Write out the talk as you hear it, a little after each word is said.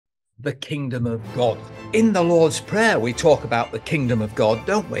the kingdom of God. In the Lord's Prayer, we talk about the kingdom of God,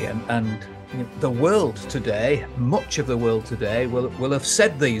 don't we? And the world today, much of the world today, will have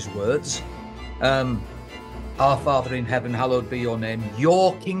said these words. Our Father in heaven, hallowed be your name.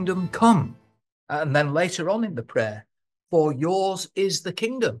 Your kingdom come. And then later on in the prayer, for yours is the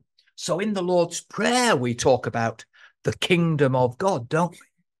kingdom. So in the Lord's Prayer, we talk about the kingdom of God, don't we?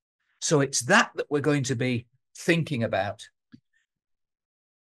 So it's that we're going to be thinking about.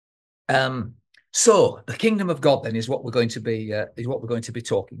 So the kingdom of God then is what we're going to be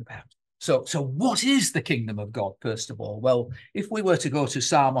talking about. So what is the kingdom of God, first of all? Well, if we were to go to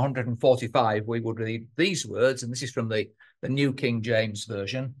Psalm 145, we would read these words, and this is from the New King James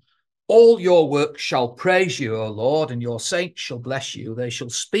Version. All your works shall praise you, O Lord, and your saints shall bless you. They shall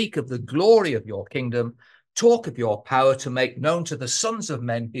speak of the glory of your kingdom, talk of your power to make known to the sons of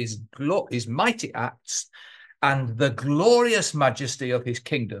men his mighty acts and the glorious majesty of his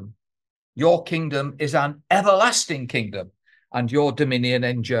kingdom. Your kingdom is an everlasting kingdom, and your dominion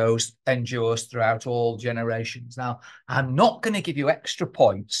endures throughout all generations. Now, I'm not going to give you extra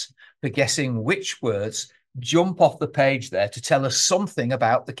points for guessing which words jump off the page there to tell us something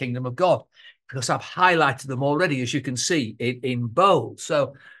about the kingdom of God, because I've highlighted them already, as you can see, in bold.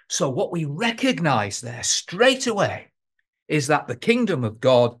 So what we recognize there straight away is that the kingdom of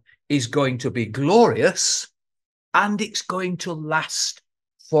God is going to be glorious and it's going to last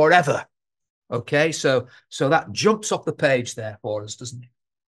forever. Okay, so that jumps off the page there for us, doesn't it?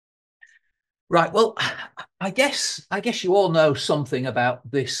 Right, well, I guess you all know something about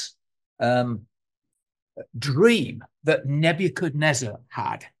this dream that Nebuchadnezzar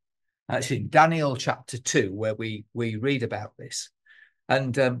had. It's in Daniel chapter 2 where we read about this.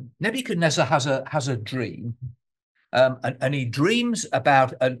 And Nebuchadnezzar has a dream, and he dreams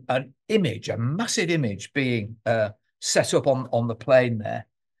about an image, a massive image being set up on the plain there.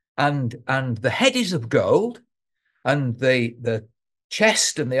 And the head is of gold, and the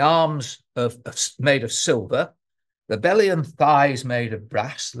chest and the arms made of silver, the belly and thighs made of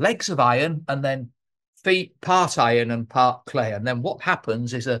brass, legs of iron, and then feet part iron and part clay. And then what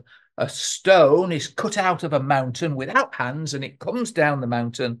happens is a stone is cut out of a mountain without hands, and it comes down the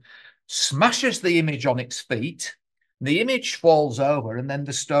mountain, smashes the image on its feet, the image falls over, and then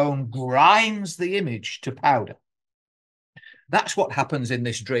the stone grinds the image to powder. That's what happens in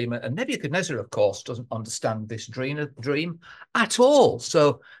this dream. And Nebuchadnezzar, of course, doesn't understand this dream at all.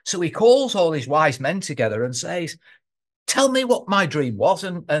 So he calls all his wise men together and says, tell me what my dream was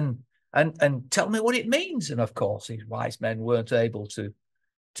and tell me what it means. And of course, his wise men weren't able to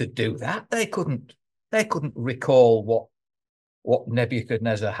do that. They couldn't recall what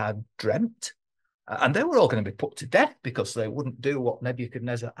Nebuchadnezzar had dreamt. And they were all going to be put to death because they wouldn't do what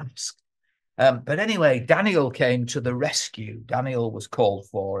Nebuchadnezzar asked. But anyway, Daniel came to the rescue. Daniel was called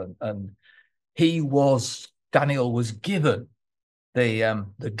for, and Daniel was given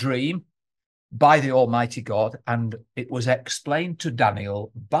the dream by the Almighty God, and it was explained to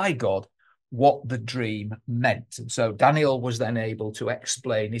Daniel by God what the dream meant. And so Daniel was then able to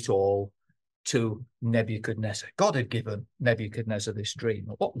explain it all to Nebuchadnezzar. God had given Nebuchadnezzar this dream.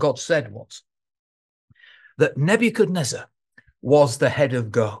 What God said was that Nebuchadnezzar was the head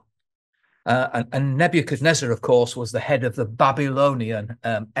of gold. And Nebuchadnezzar, of course, was the head of the Babylonian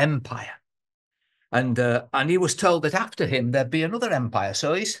empire. And he was told that after him, there'd be another empire.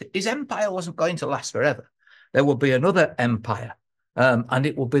 So his empire wasn't going to last forever. There would be another empire, and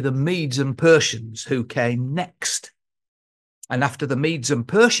it would be the Medes and Persians who came next. And after the Medes and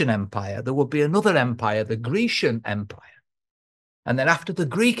Persian Empire, there would be another empire, the Grecian Empire. And then after the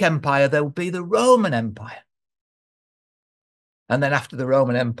Greek Empire, there would be the Roman Empire. And then after the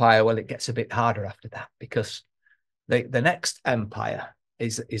Roman Empire, well, it gets a bit harder after that, because the next empire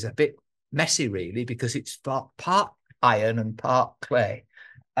is a bit messy, really, because it's part iron and part clay.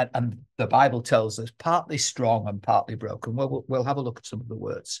 And the Bible tells us partly strong and partly broken. Well, we'll have a look at some of the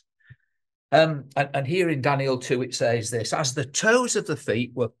words. And here in Daniel 2, it says this: as the toes of the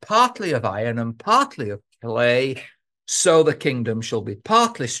feet were partly of iron and partly of clay, so the kingdom shall be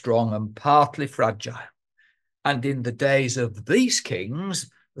partly strong and partly fragile. And in the days of these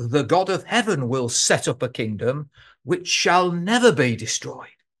kings, the God of heaven will set up a kingdom which shall never be destroyed.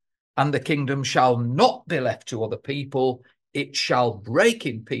 And the kingdom shall not be left to other people. It shall break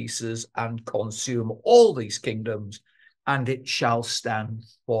in pieces and consume all these kingdoms, and it shall stand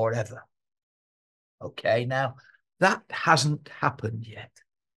forever. Okay, now that hasn't happened yet.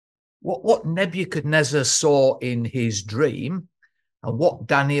 What Nebuchadnezzar saw in his dream, and what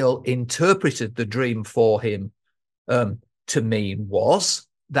Daniel interpreted the dream for him to mean, was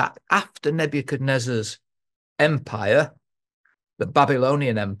that after Nebuchadnezzar's empire, the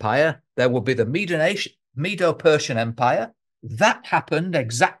Babylonian Empire. There will be the Medo-Persian Empire. That happened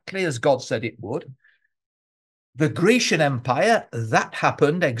exactly as God said it would. The Grecian Empire, that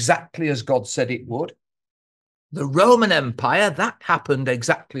happened exactly as God said it would. The Roman Empire, that happened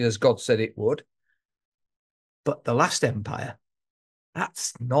exactly as God said it would. But the last empire,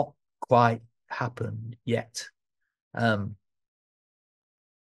 that's not quite happened yet.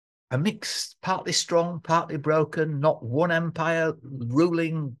 A mix, partly strong, partly broken, not one empire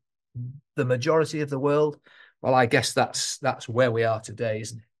ruling the majority of the world. Well, I guess that's where we are today,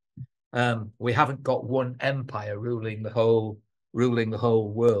 isn't it? We haven't got one empire ruling the whole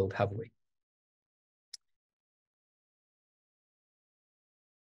world, have we?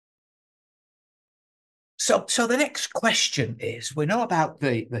 So the next question is, we know about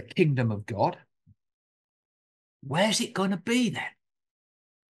the kingdom of God. Where's it going to be then?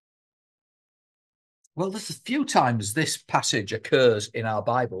 Well, there's a few times this passage occurs in our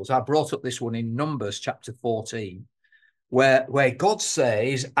Bibles. I brought up this one in Numbers chapter 14, where God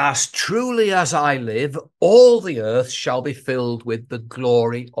says, as truly as I live, all the earth shall be filled with the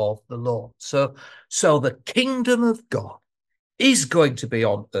glory of the Lord. So the kingdom of God is going to be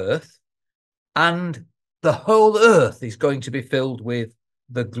on earth, and the whole earth is going to be filled with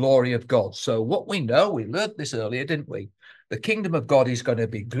the glory of God. So what we know, we learned this earlier, didn't we? The kingdom of God is going to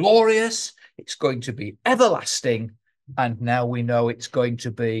be glorious. It's going to be everlasting. And now we know it's going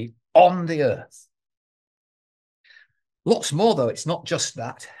to be on the earth. Lots more, though. It's not just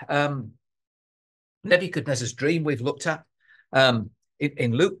that. Nebuchadnezzar's dream we've looked at.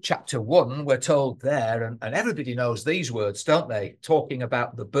 In Luke chapter 1, we're told there, and everybody knows these words, don't they? Talking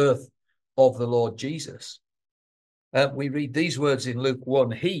about the birth of the Lord Jesus. We read these words in Luke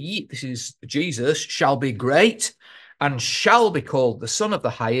 1. He, this is Jesus, shall be great and shall be called the Son of the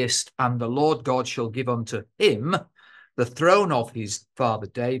Highest, and the Lord God shall give unto him the throne of his father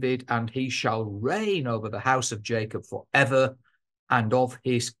David, and he shall reign over the house of Jacob forever, and of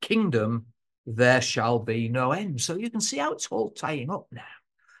his kingdom there shall be no end. So you can see how it's all tying up now.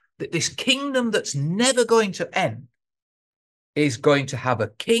 That this kingdom that's never going to end is going to have a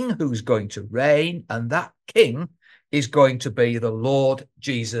king who's going to reign, and that king is going to be the Lord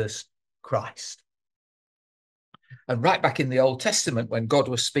Jesus Christ. And right back in the Old Testament, when God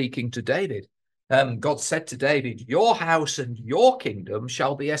was speaking to David, God said to David, your house and your kingdom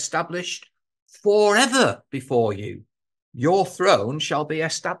shall be established forever before you. Your throne shall be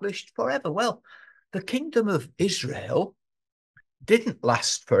established forever. Well, the kingdom of Israel didn't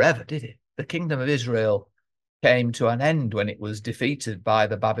last forever, did it? The kingdom of Israel came to an end when it was defeated by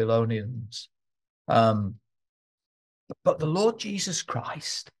the Babylonians. But the Lord Jesus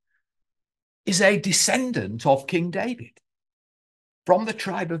Christ is a descendant of King David from the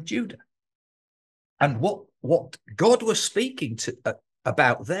tribe of Judah. And what God was speaking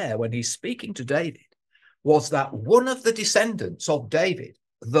about there when he's speaking to David was that one of the descendants of David,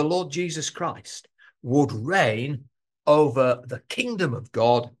 the Lord Jesus Christ, would reign over the kingdom of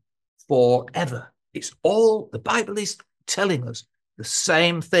God forever. It's all, the Bible is telling us the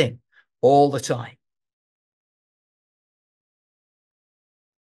same thing all the time.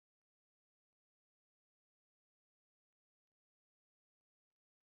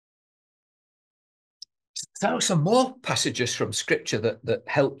 So some more passages from scripture that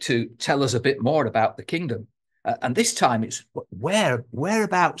help to tell us a bit more about the kingdom. And this time it's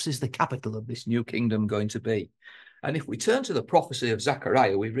whereabouts is the capital of this new kingdom going to be? And if we turn to the prophecy of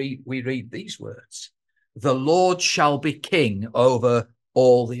Zechariah, we read these words: the Lord shall be king over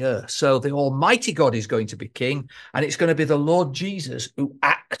all the earth. So the Almighty God is going to be king, and it's going to be the Lord Jesus who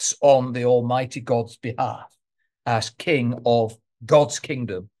acts on the Almighty God's behalf as king of God's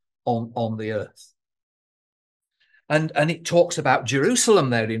kingdom on the earth. And it talks about Jerusalem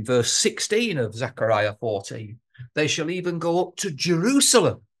there in verse 16 of Zechariah 14. They shall even go up to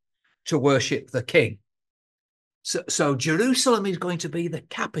Jerusalem to worship the king. So Jerusalem is going to be the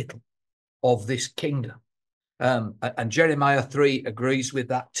capital of this kingdom. And Jeremiah 3 agrees with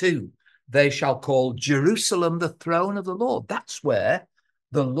that too. They shall call Jerusalem the throne of the Lord. That's where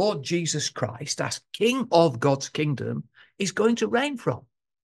the Lord Jesus Christ, as king of God's kingdom, is going to reign from.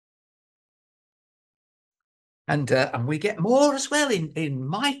 And we get more as well in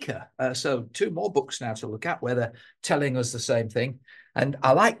Micah. So 2 more books now to look at where they're telling us the same thing. And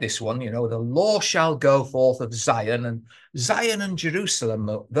I like this one, the law shall go forth of Zion. And Zion and Jerusalem,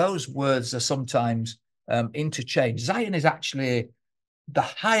 those words are sometimes interchanged. Zion is actually the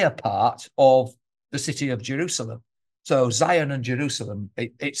higher part of the city of Jerusalem. So Zion and Jerusalem,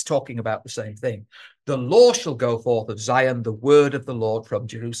 it's talking about the same thing. The law shall go forth of Zion, the word of the Lord from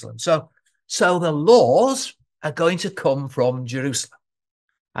Jerusalem. So the laws are going to come from Jerusalem,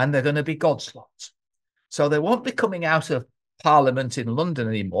 and they're going to be God's laws. So they won't be coming out of Parliament in London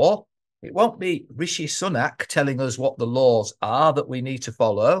anymore. It won't be Rishi Sunak telling us what the laws are that we need to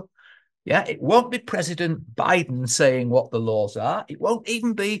follow. Yeah, it won't be President Biden saying what the laws are. It won't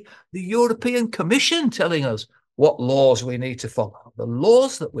even be the European Commission telling us what laws we need to follow. The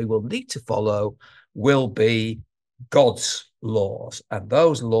laws that we will need to follow will be God's laws, and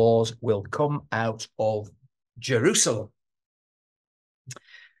those laws will come out of Jerusalem.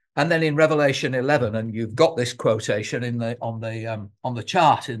 And then in Revelation 11, and you've got this quotation on the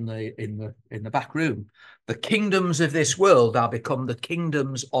chart in the back room. The kingdoms of this world are become the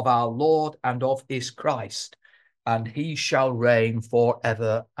kingdoms of our Lord and of his Christ, and he shall reign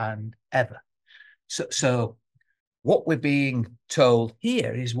forever and ever. So what we're being told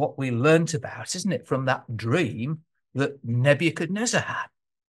here is what we learnt about, isn't it, from that dream that Nebuchadnezzar had,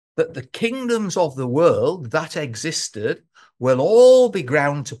 that the kingdoms of the world that existed will all be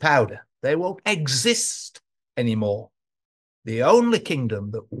ground to powder. They won't exist anymore. The only kingdom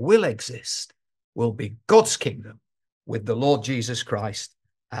that will exist will be God's kingdom, with the Lord Jesus Christ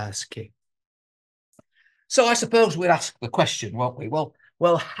as king. So I suppose we'd ask the question, won't we? Well,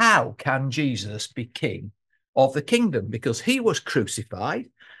 how can Jesus be king of the kingdom? Because he was crucified,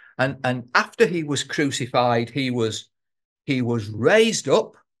 and after he was crucified, he was raised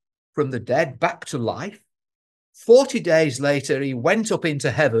up from the dead back to life. 40 days later, he went up into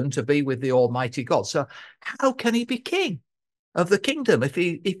heaven to be with the Almighty God. So how can he be king of the kingdom if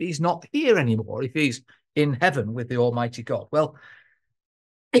he's not here anymore, if he's in heaven with the Almighty God? Well,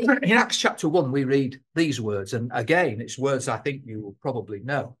 in Acts chapter 1, we read these words, and again, it's words I think you will probably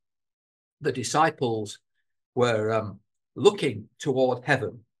know. The disciples were looking toward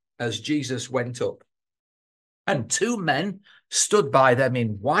heaven as Jesus went up, and two men stood by them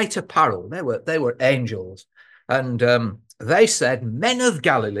in white apparel. They were angels. And they said, "Men of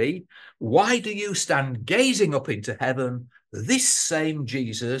Galilee, why do you stand gazing up into heaven? This same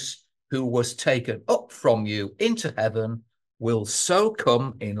Jesus who was taken up from you into heaven will so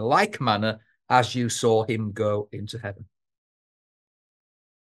come in like manner as you saw him go into heaven."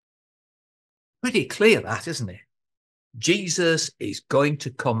 Pretty clear that, isn't it? Jesus is going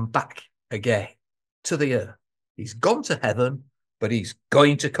to come back again to the earth. He's gone to heaven, but he's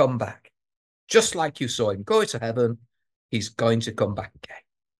going to come back. Just like you saw him go to heaven, he's going to come back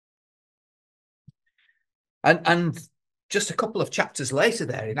again. And just a couple of chapters later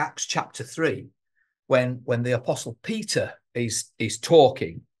there, in Acts chapter 3, when the Apostle Peter is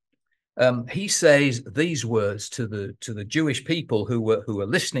talking, he says these words to the Jewish people who were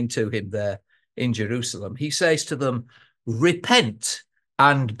listening to him there in Jerusalem. He says to them, "Repent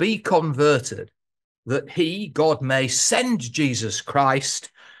and be converted, that he, God, may send Jesus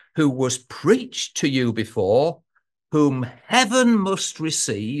Christ, who was preached to you before, whom heaven must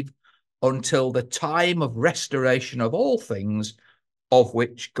receive until the time of restoration of all things, of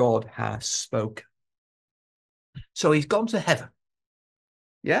which God has spoken." So he's gone to heaven.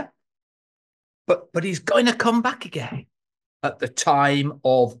 Yeah? But he's going to come back again at the time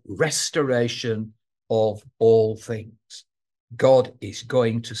of restoration of all things. God is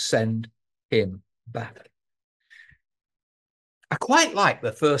going to send him back. I quite like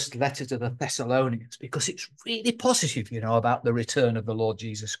the first letter to the Thessalonians because it's really positive, about the return of the Lord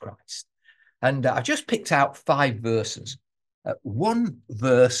Jesus Christ. And I just picked out 5 verses, one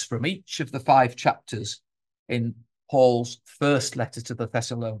verse from each of the 5 chapters in Paul's first letter to the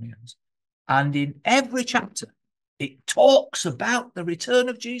Thessalonians. And in every chapter, it talks about the return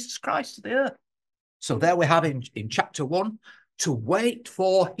of Jesus Christ to the earth. So there we have in chapter 1, to wait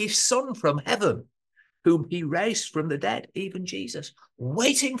for his Son from heaven, whom he raised from the dead, even Jesus,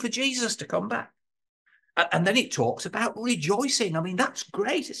 waiting for Jesus to come back. And then it talks about rejoicing. I mean, that's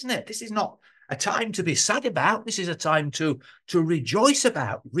great, isn't it? This is not a time to be sad about. This is a time to rejoice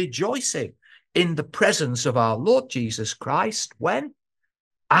about, rejoicing in the presence of our Lord Jesus Christ. When?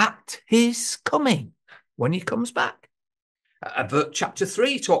 At his coming, when he comes back. Chapter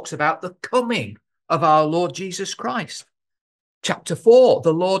 3 talks about the coming of our Lord Jesus Christ. Chapter 4,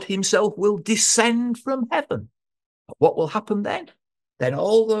 the Lord himself will descend from heaven. What will happen then? Then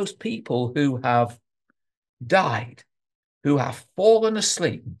all those people who have died, who have fallen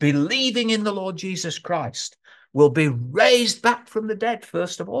asleep, believing in the Lord Jesus Christ, will be raised back from the dead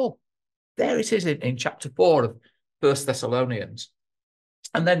first of all. There it is in chapter 4 of 1 Thessalonians.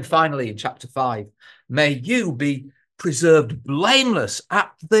 And then finally in chapter 5, may you be preserved blameless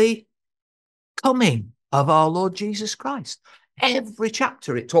at the coming of our Lord Jesus Christ. Every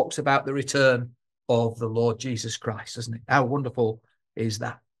chapter it talks about the return of the Lord Jesus Christ, doesn't it? How wonderful is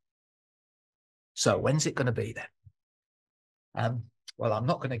that? So when's it going to be then? Well, I'm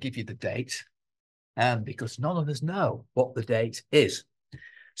not going to give you the date because none of us know what the date is.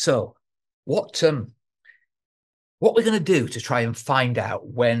 So what we're going to do to try and find out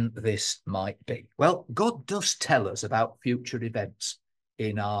when this might be? Well, God does tell us about future events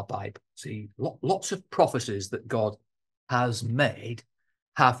in our Bible. See, lots of prophecies that God has made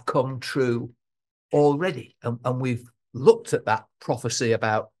have come true already. And we've looked at that prophecy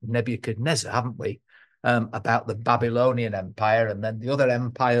about Nebuchadnezzar, haven't we? About the Babylonian Empire and then the other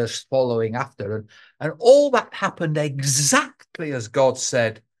empires following after. And all that happened exactly as God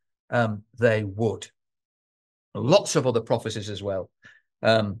said they would. Lots of other prophecies as well.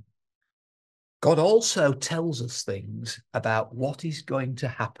 God also tells us things about what is going to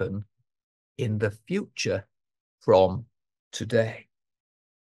happen in the future from today.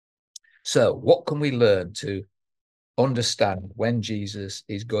 So what can we learn to understand when Jesus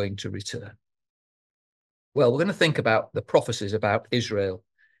is going to return? Well, we're going to think about the prophecies about Israel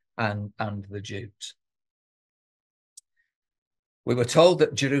and the Jews. We were told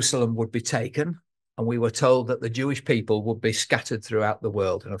that Jerusalem would be taken, and we were told that the Jewish people would be scattered throughout the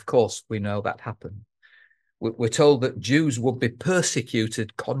world. And of course, we know that happened. We're told that Jews would be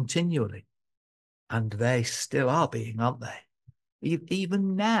persecuted continually. And they still are being, aren't they?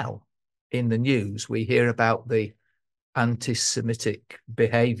 Even now in the news, we hear about the anti-Semitic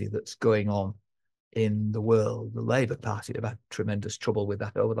behavior that's going on in the world. The Labour Party have had tremendous trouble with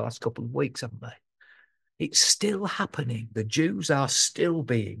that over the last couple of weeks, haven't they? It's still happening. The Jews are still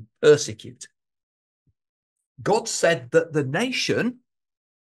being persecuted. God said that the nation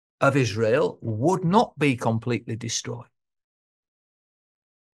of Israel would not be completely destroyed.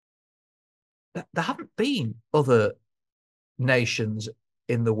 There haven't been other nations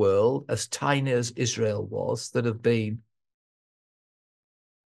in the world as tiny as Israel was that have been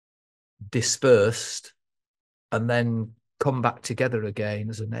dispersed and then come back together again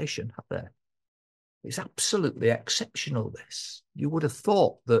as a nation, have there? It's absolutely exceptional, this. You would have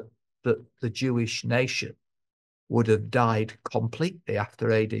thought that the Jewish nation would have died completely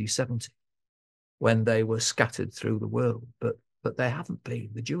after AD 70 when they were scattered through the world, but they haven't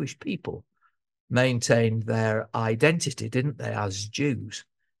been. The Jewish people maintained their identity, didn't they, as Jews?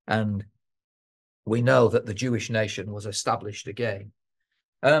 And we know that the Jewish nation was established again.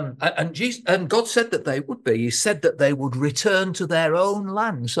 And God said that they would be. He said that they would return to their own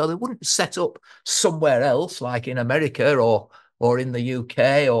land. So they wouldn't set up somewhere else, like in America or in the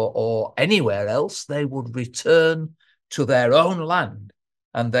UK or anywhere else. They would return to their own land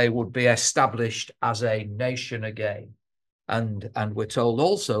and they would be established as a nation again. And we're told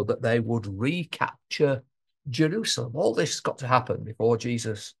also that they would recapture Jerusalem. All this has got to happen before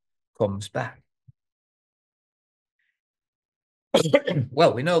Jesus comes back.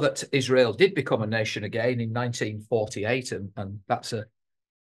 Well, we know that Israel did become a nation again in 1948, and that's a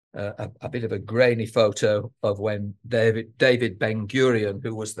bit of a grainy photo of when David Ben-Gurion,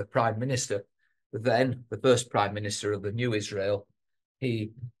 who was the prime minister then, the first prime minister of the new Israel,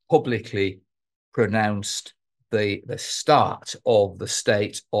 he publicly pronounced the start of the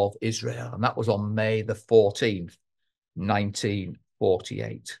state of Israel, and that was on May the 14th,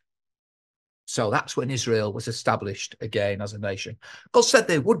 1948. So that's when Israel was established again as a nation. God said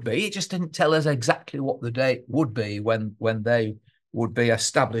they would be. He just didn't tell us exactly what the date would be when they would be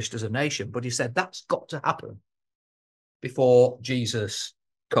established as a nation. But he said that's got to happen before Jesus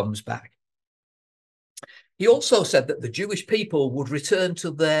comes back. He also said that the Jewish people would return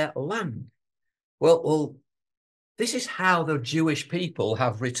to their land. Well, this is how the Jewish people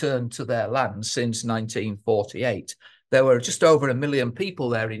have returned to their land since 1948. There were just over 1 million people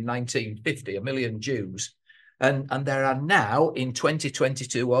there in 1950, 1 million Jews. And there are now, in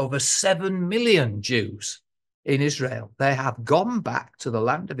 2022, over 7 million Jews in Israel. They have gone back to the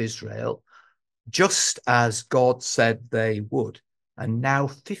land of Israel just as God said they would. And now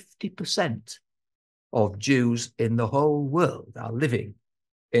 50% of Jews in the whole world are living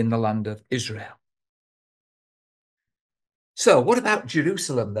in the land of Israel. So what about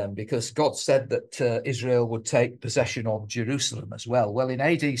Jerusalem then? Because God said that Israel would take possession of Jerusalem as well. Well, in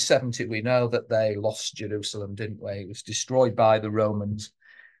AD 70, we know that they lost Jerusalem, didn't we? It was destroyed by the Romans.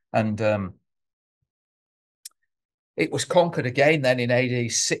 And it was conquered again then in AD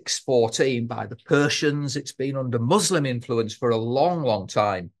 614 by the Persians. It's been under Muslim influence for a long, long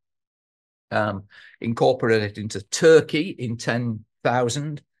time. Incorporated into Turkey in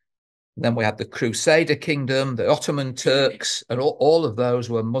 10,000. Then we had the Crusader Kingdom, the Ottoman Turks, and all of those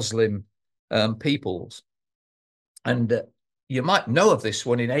were Muslim peoples. And you might know of this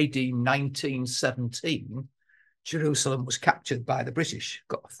one in AD 1917. Jerusalem was captured by the British.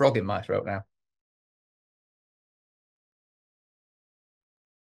 Got a frog in my throat now.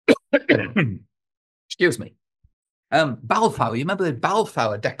 Excuse me. Balfour, you remember the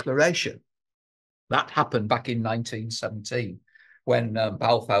Balfour Declaration? That happened back in 1917 when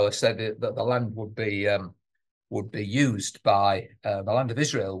Balfour said that the land would be used by the land of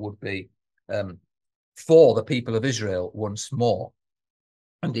Israel would be for the people of Israel once more.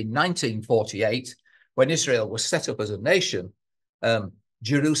 And in 1948, when Israel was set up as a nation,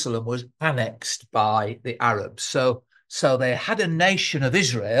 Jerusalem was annexed by the Arabs. So they had a nation of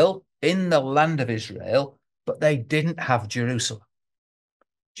Israel in the land of Israel, but they didn't have Jerusalem.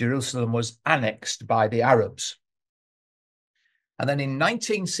 Jerusalem was annexed by the Arabs. And then in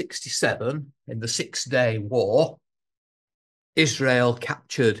 1967, in the Six-Day War, Israel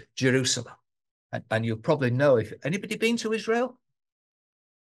captured Jerusalem. And you'll probably know, if anybody been to Israel?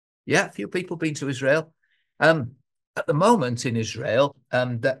 Yeah, a few people been to Israel. At the moment in Israel,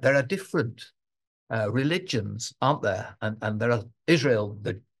 there are different religions, aren't there? And there are Israel,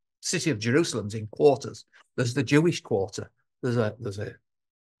 the city of Jerusalem's in quarters. There's the Jewish quarter. There's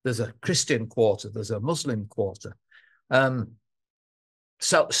a Christian quarter. There's a Muslim quarter.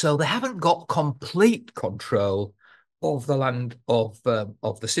 So they haven't got complete control of the land of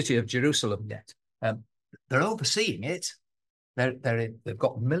the city of Jerusalem yet. They're overseeing it. They've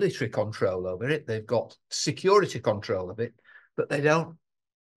got military control over it. They've got security control of it, but they don't.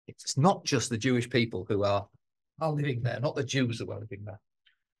 It's not just the Jewish people who are living there, not the Jews who are living there.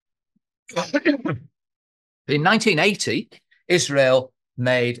 In 1980, Israel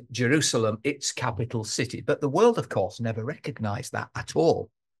made Jerusalem its capital city, but the world, of course, never recognized that at all.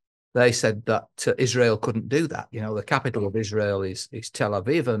 They said that Israel couldn't do that. You know, the capital of Israel is Tel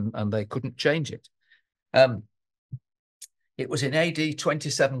Aviv, and they couldn't change it. It was in AD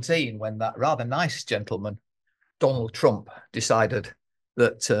 2017 when that rather nice gentleman, Donald Trump, decided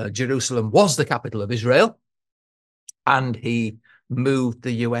that Jerusalem was the capital of Israel, and he moved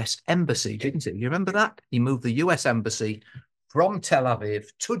the US embassy, didn't he? You remember that? He moved the US embassy from Tel Aviv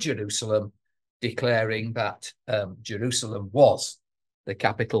to Jerusalem, declaring that Jerusalem was the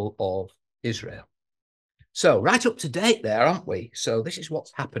capital of Israel. So right up to date there, aren't we? So this is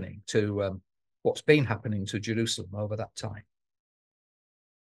what's happening to what's been happening to Jerusalem over that time.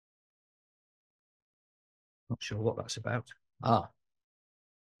 Not sure what that's about.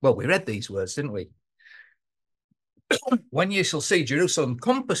 Well, we read these words, didn't we? When you shall see Jerusalem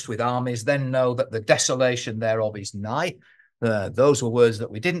compassed with armies, then know that the desolation thereof is nigh. Those were words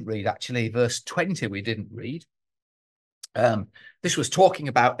that we didn't read, actually. Verse 20 we didn't read. This was talking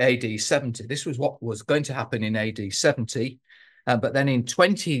about AD 70. This was what was going to happen in AD 70. But then in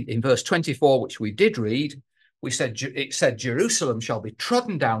verse 24, which we did read, it said Jerusalem shall be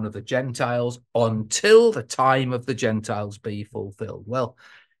trodden down of the Gentiles until the time of the Gentiles be fulfilled. Well,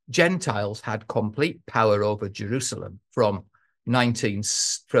 Gentiles had complete power over Jerusalem from AD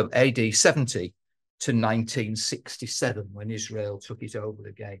 70 to 1967 when Israel took it over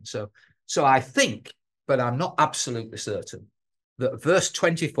again. So I think, but I'm not absolutely certain, that verse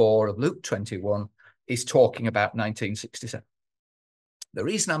 24 of Luke 21 is talking about 1967. The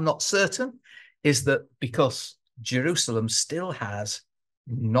reason I'm not certain is that because Jerusalem still has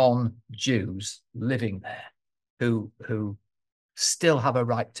non-Jews living there who still have a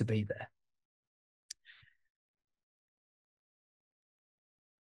right to be there.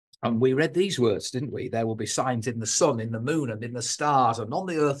 And we read these words, didn't we? There will be signs in the sun, in the moon, and in the stars, and on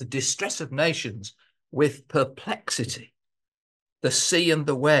the earth the distress of nations with perplexity, the sea and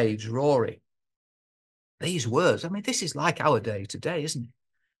the waves roaring. These words, I mean, this is like our day today, isn't it?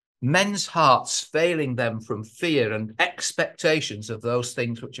 Men's hearts failing them from fear and expectations of those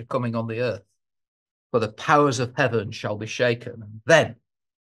things which are coming on the earth. For the powers of heaven shall be shaken. And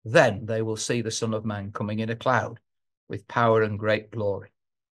then they will see the Son of Man coming in a cloud with power and great glory.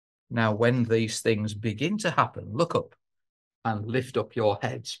 Now, when these things begin to happen, look up and lift up your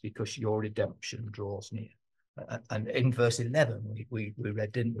heads, because your redemption draws near. And in verse 11, we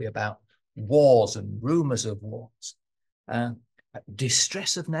read, didn't we, about wars and rumors of wars,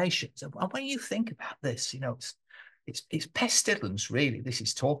 distress of nations. And when you think about this, you know, it's pestilence, really, this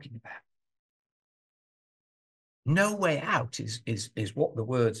is talking about. No way out is what the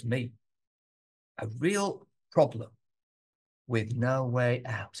words mean. A real problem with no way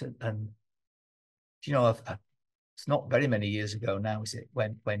out. And you know, it's not very many years ago now, is it?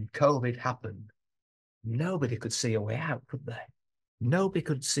 When COVID happened, nobody could see a way out, could they? Nobody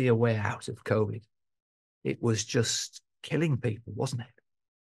could see a way out of COVID. It was just killing people, wasn't it?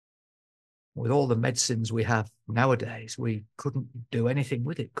 With all the medicines we have nowadays, we couldn't do anything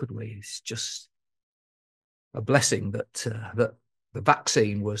with it, could we? It's just a blessing that the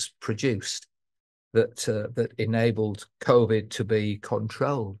vaccine was produced that enabled COVID to be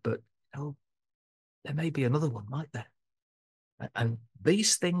controlled. But there may be another one, might there? And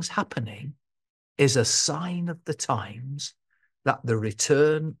these things happening is a sign of the times that the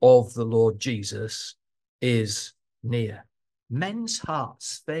return of the Lord Jesus is near. Men's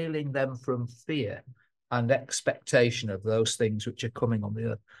hearts failing them from fear and expectation of those things which are coming on the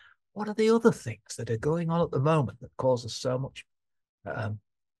earth. What are the other things that are going on at the moment that cause us so much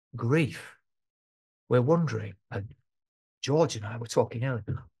grief? We're wondering, and George and I were talking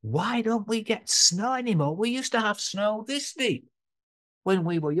earlier, why don't we get snow anymore? We used to have snow this deep when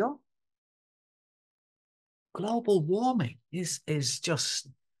we were young. Global warming is just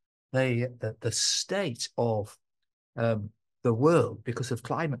the state of the world because of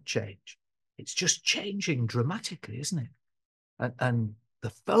climate change. It's just changing dramatically, isn't it? And the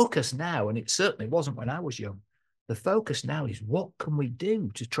focus now, and it certainly wasn't when I was young, the focus now is what can we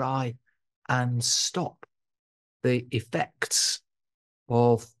do to try and stop the effects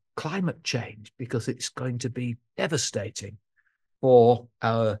of climate change, because it's going to be devastating for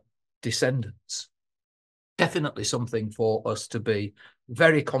our descendants. Definitely something for us to be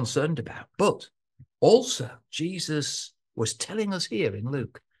very concerned about. But also, Jesus was telling us here in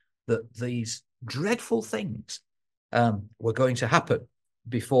Luke that these dreadful things were going to happen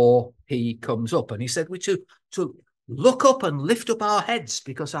before he comes up. And he said we're to look up and lift up our heads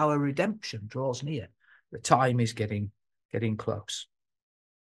because our redemption draws near. The time is getting close.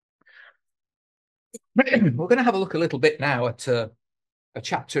 We're going to have a look a little bit now at a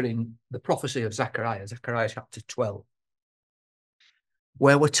chapter in the prophecy of Zechariah chapter 12,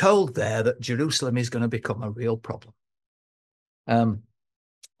 where we're told there that Jerusalem is going to become a real problem.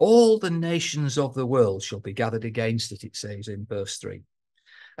 All the nations of the world shall be gathered against it, it says in verse 3.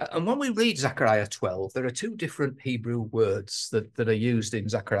 And when we read Zechariah 12, there are two different Hebrew words that are used in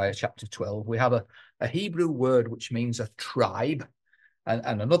Zechariah chapter 12. We have a Hebrew word which means a tribe,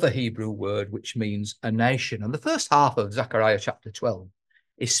 and another Hebrew word which means a nation. And the first half of Zechariah chapter 12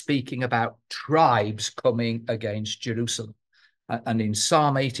 is speaking about tribes coming against Jerusalem. And in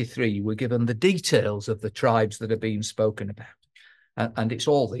Psalm 83, we're given the details of the tribes that are being spoken about. And it's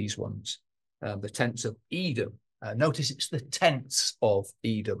all these ones. The tents of Edom. Notice it's the tents of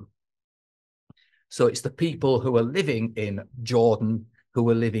Edom. So it's the people who are living in Jordan who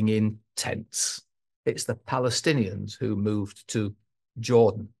are living in tents. It's the Palestinians who moved to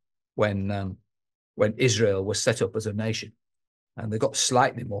Jordan when Israel was set up as a nation. And they've got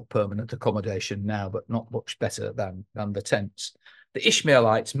slightly more permanent accommodation now, but not much better than the tents. The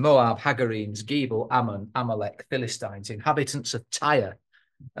Ishmaelites, Moab, Hagarenes, Gebal, Ammon, Amalek, Philistines, inhabitants of Tyre,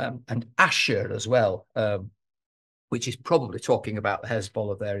 and Asher as well, which is probably talking about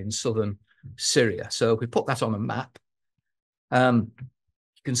Hezbollah there in southern Syria. So if we put that on a map, you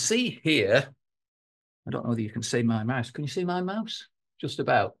can see here, I don't know whether you can see my mouse. Can you see my mouse? Just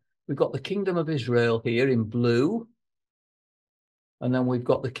about. We've got the kingdom of Israel here in blue. And then we've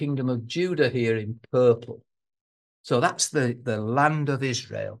got the kingdom of Judah here in purple. So that's the land of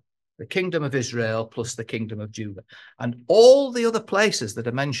Israel, the kingdom of Israel plus the kingdom of Judah. And all the other places that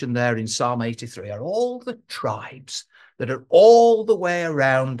are mentioned there in Psalm 83 are all the tribes that are all the way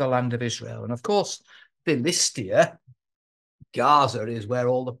around the land of Israel. And of course, Philistia, Gaza, is where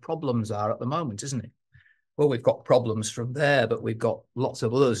all the problems are at the moment, isn't it? Well, we've got problems from there, but we've got lots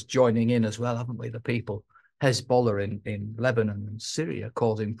of others joining in as well, haven't we? The people, Hezbollah in Lebanon and Syria,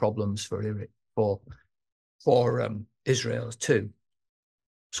 causing problems for Israel too.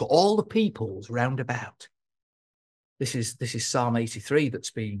 So all the peoples round about. This is Psalm 83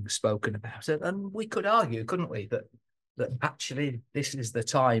 that's being spoken about, and we could argue, couldn't we, that actually this is the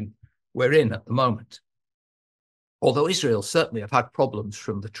time we're in at the moment. Although Israel certainly have had problems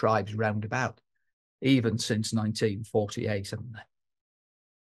from the tribes round about, even since 1948, haven't they?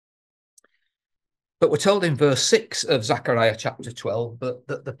 But we're told in verse 6 of Zechariah chapter 12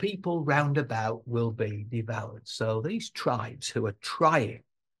 that the people round about will be devoured. So these tribes who are trying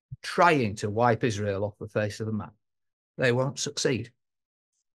to wipe Israel off the face of the map, they won't succeed,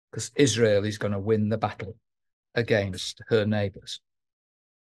 because Israel is going to win the battle against her neighbours.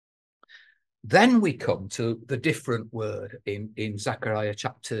 Then we come to the different word in Zechariah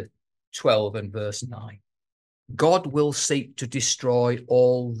chapter 12 and verse 9. God will seek to destroy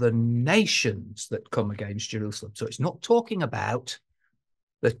all the nations that come against Jerusalem. So it's not talking about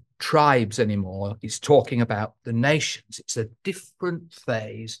the tribes anymore. It's talking about the nations. It's a different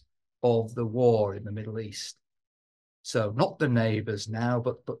phase of the war in the Middle East. So not the neighbors now,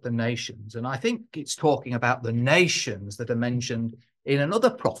 but the nations. And I think it's talking about the nations that are mentioned in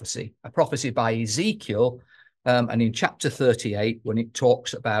another prophecy, a prophecy by Ezekiel, and in chapter 38, when it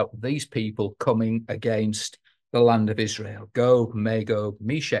talks about these people coming against the land of Israel: Gog, Magog,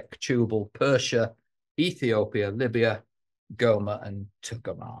 Meshech, Tubal, Persia, Ethiopia, Libya, Gomer, and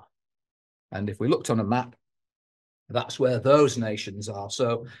Tugamar. And if we looked on a map, that's where those nations are.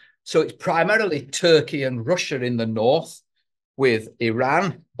 So it's primarily Turkey and Russia in the north, with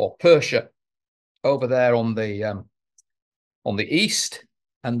Iran or Persia over there on the east,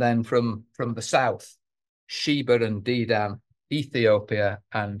 and then from the south, Sheba and Dedan, Ethiopia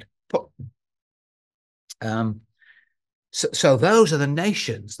and Put. So those are the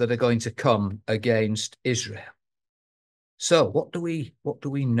nations that are going to come against Israel. So what do we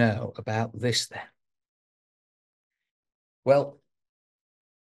know about this then? Well,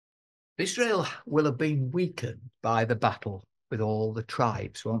 Israel will have been weakened by the battle with all the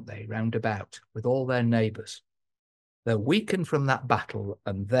tribes, won't they, round about, with all their neighbours. They're weakened from that battle,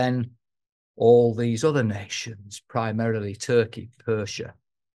 and then all these other nations, primarily Turkey, Persia,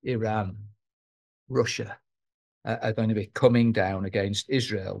 Iran, Russia, are going to be coming down against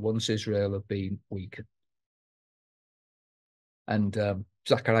Israel once Israel have been weakened. And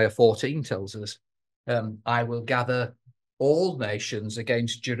Zechariah 14 tells us, I will gather all nations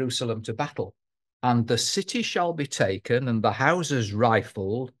against Jerusalem to battle, and the city shall be taken, and the houses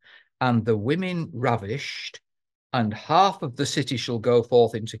rifled, and the women ravished, and half of the city shall go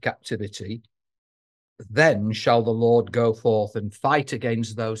forth into captivity. Then shall the Lord go forth and fight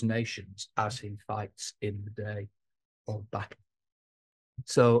against those nations as he fights in the day of battle.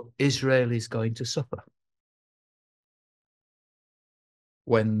 So Israel is going to suffer.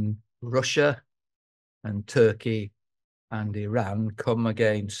 When Russia and Turkey and Iran come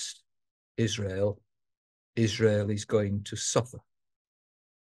against Israel, Israel is going to suffer.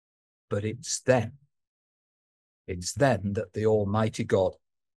 But it's then that the Almighty God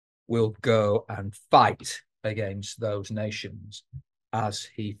will go and fight against those nations as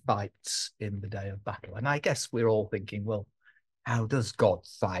he fights in the day of battle. And I guess we're all thinking, well, how does God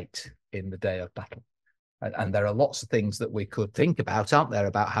fight in the day of battle? And there are lots of things that we could think about, aren't there,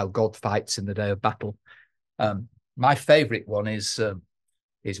 about how God fights in the day of battle. My favourite one is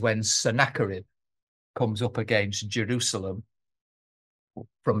when Sennacherib comes up against Jerusalem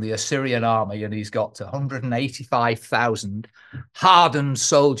from the Assyrian army, and he's got 185,000 hardened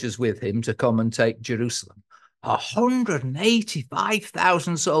soldiers with him to come and take Jerusalem.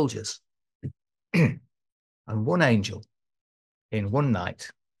 185,000 soldiers. And one angel in one night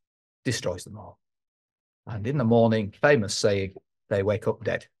destroys them all. And in the morning, famous saying, they wake up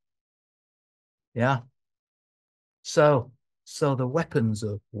dead. Yeah. So the weapons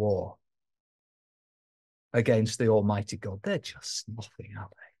of war against the Almighty God, they're just nothing,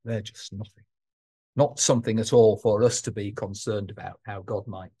 aren't they? They're just nothing. Not something at all for us to be concerned about, how God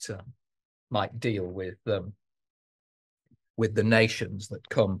might deal with the nations that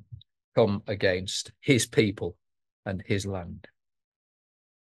come against his people and his land.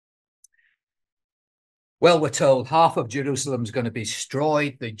 Well, we're told half of Jerusalem's going to be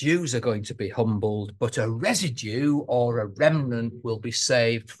destroyed, the Jews are going to be humbled, but a residue or a remnant will be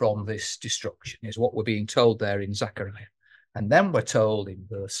saved from this destruction, is what we're being told there in Zechariah. And then we're told in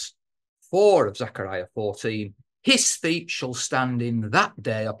verse 4 of Zechariah 14, his feet shall stand in that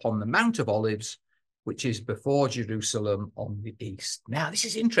day upon the Mount of Olives, which is before Jerusalem on the east. Now, this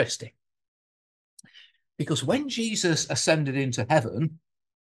is interesting, because when Jesus ascended into heaven,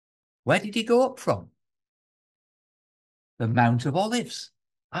 where did he go up from? The Mount of Olives.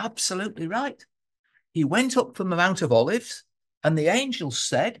 Absolutely right. He went up from the Mount of Olives, and the angel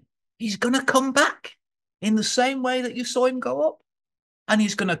said, he's going to come back in the same way that you saw him go up. And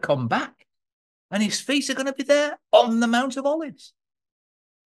he's going to come back, and his feet are going to be there on the Mount of Olives.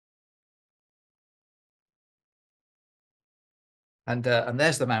 And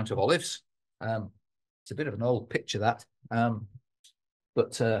there's the Mount of Olives. It's a bit of an old picture, that.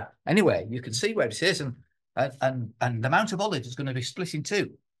 But anyway, you can see where it is, and the Mount of Olives is going to be split in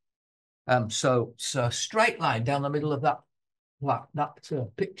two. So a straight line down the middle of that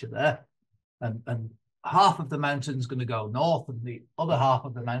picture there, and half of the mountain's going to go north, and the other half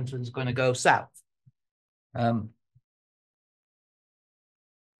of the mountain's going to go south.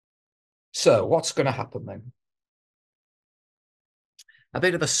 So what's going to happen then? A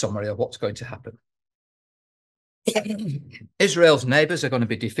bit of a summary of what's going to happen. Israel's neighbours are going to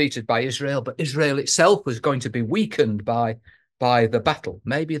be defeated by Israel, but Israel itself was going to be weakened by the battle,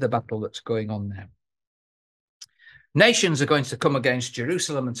 maybe the battle that's going on now. Nations are going to come against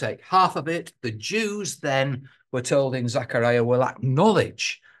Jerusalem and take half of it. The Jews then, we're told in Zechariah, will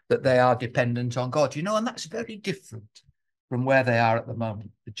acknowledge that they are dependent on God. You know, and that's very different from where they are at the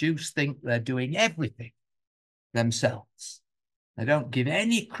moment. The Jews think they're doing everything themselves. They don't give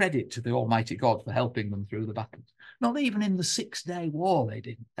any credit to the Almighty God for helping them through the battles. Not even in the 6-day war they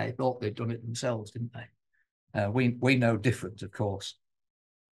didn't. They thought they'd done it themselves, didn't they? We know different, of course.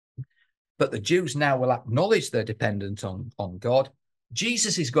 But the Jews now will acknowledge they're dependent on God.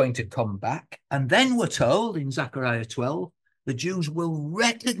 Jesus is going to come back. And then we're told in Zechariah 12, the Jews will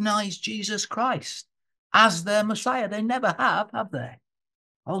recognize Jesus Christ as their Messiah. They never have they?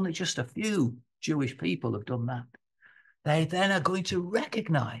 Only just a few Jewish people have done that. They then are going to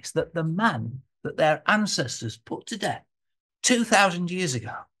recognize that the man that their ancestors put to death 2,000 years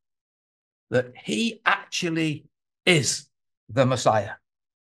ago, that he actually is the Messiah,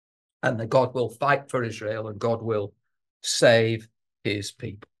 and that God will fight for Israel and God will save his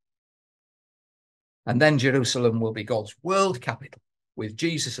people. And then Jerusalem will be God's world capital, with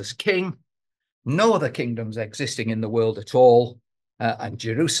Jesus as king, no other kingdoms existing in the world at all, and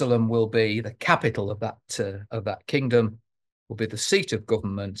Jerusalem will be the capital of that kingdom, will be the seat of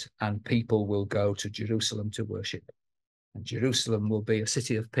government, and people will go to Jerusalem to worship. And Jerusalem will be a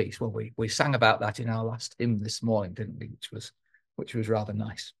city of peace. Well, we sang about that in our last hymn this morning, didn't we? Which was rather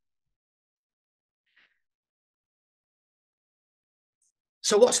nice.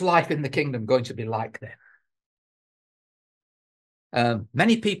 So what's life in the kingdom going to be like then?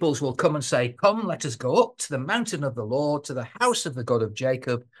 Many peoples will come and say, come, let us go up to the mountain of the Lord, to the house of the God of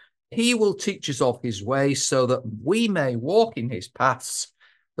Jacob. He will teach us of his ways so that we may walk in his paths.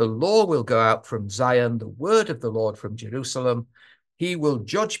 The law will go out from Zion, the word of the Lord from Jerusalem. He will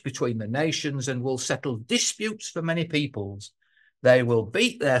judge between the nations and will settle disputes for many peoples. They will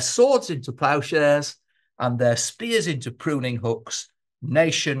beat their swords into plowshares and their spears into pruning hooks.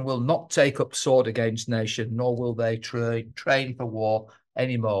 Nation will not take up sword against nation, nor will they train for war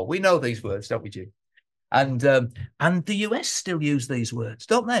anymore. We know these words, don't we, Jim? And the US still use these words,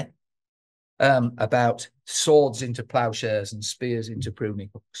 don't they? About swords into plowshares and spears into pruning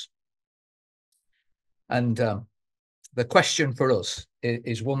hooks. And the question for us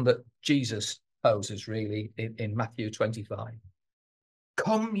is one that Jesus poses really in Matthew 25.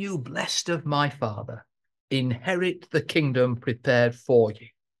 Come, you blessed of my Father, inherit the kingdom prepared for you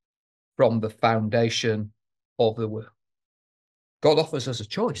from the foundation of the world. God offers us a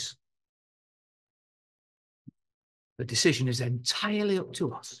choice. The decision is entirely up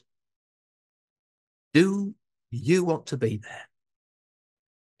to us. Do you want to be there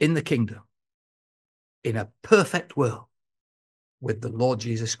in the kingdom, in a perfect world with the Lord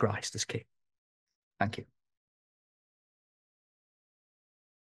Jesus Christ as King? Thank you.